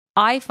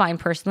I find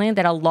personally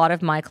that a lot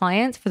of my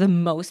clients, for the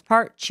most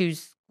part,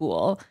 choose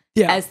school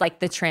as like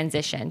the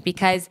transition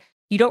because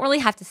you don't really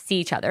have to see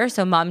each other.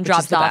 So mom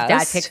drops off,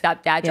 dad picks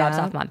up, dad drops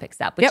off, mom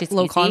picks up, which is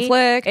low easy.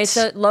 conflict. It's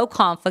a low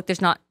conflict.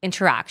 There's not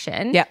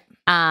interaction. Yeah.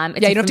 You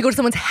don't have to go to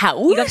someone's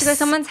house. You don't have to go to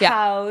someone's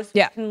house.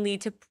 Yeah. It can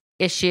lead to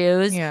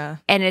issues. Yeah.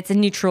 And it's a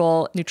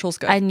neutral's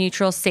good. A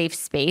neutral, safe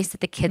space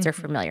that the kids are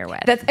familiar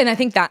with. And I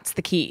think that's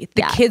the key.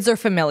 The kids are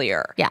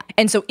familiar. Yeah.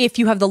 And so if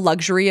you have the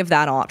luxury of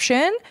that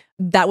option,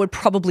 that would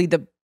probably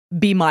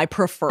be my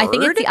preferred. I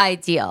think it's the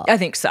ideal. I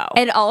think so.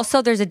 And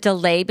also there's a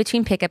delay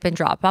between pickup and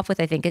drop off, which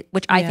I think is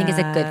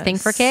a good thing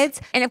for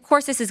kids. And of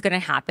course this is going to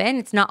happen.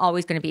 It's not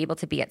always going to be able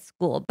to be at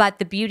school. But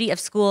the beauty of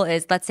school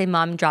is, let's say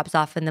mom drops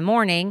off in the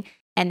morning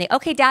and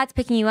dad's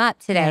picking you up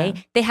today.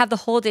 Yeah. They have the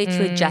whole day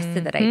to adjust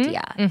to that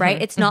idea,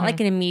 right? It's not like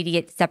an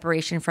immediate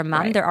separation from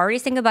mom. Right. They're already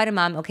saying goodbye to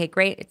mom. Okay,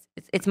 great.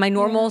 It's my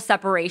normal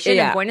separation.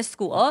 I'm going to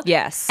school.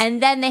 Yes.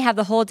 And then they have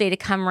the whole day to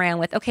come around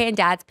with, and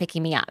dad's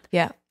picking me up.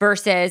 Yeah.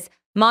 Versus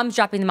mom's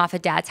dropping them off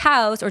at dad's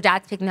house or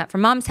dad's picking them up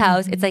from mom's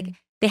house. It's like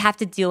they have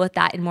to deal with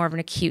that in more of an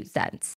acute sense.